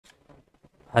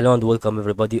Hello and welcome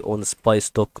everybody on SPY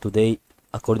stock today.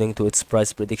 According to its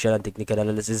price prediction and technical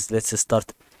analysis, let's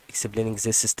start explaining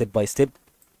this step by step.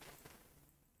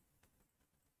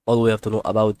 All we have to know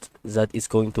about that is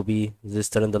going to be this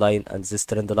trend line and this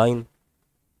trend line,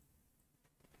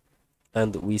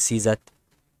 and we see that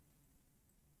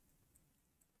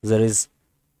there is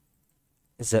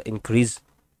the increase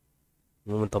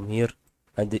momentum here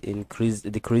and the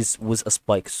decrease with a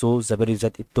spike. So the period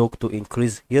that it took to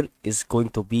increase here is going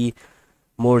to be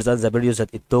more than the period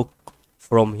that it took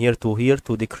from here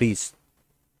to decrease.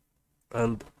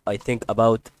 And I think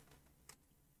about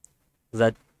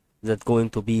that going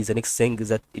to be the next thing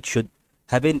that it should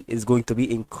happen is going to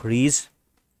be increase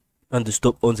and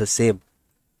stop on the same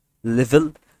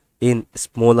level in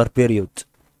smaller period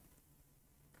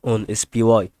on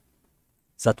SPY.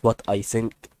 That's what I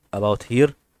think about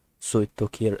here. So it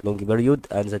took here long period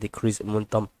and the decrease in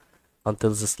momentum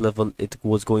until this level. It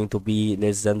was going to be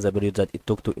less than the period that it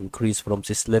took to increase from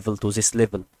this level to this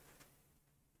level.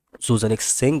 So the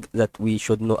next thing that we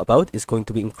should know about is going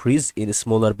to be increase in a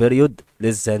smaller period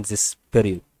less than this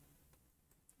period.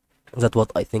 That's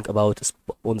what I think about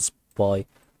on SPY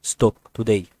stock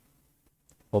today.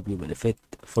 Hope you benefit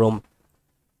from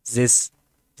this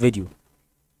video.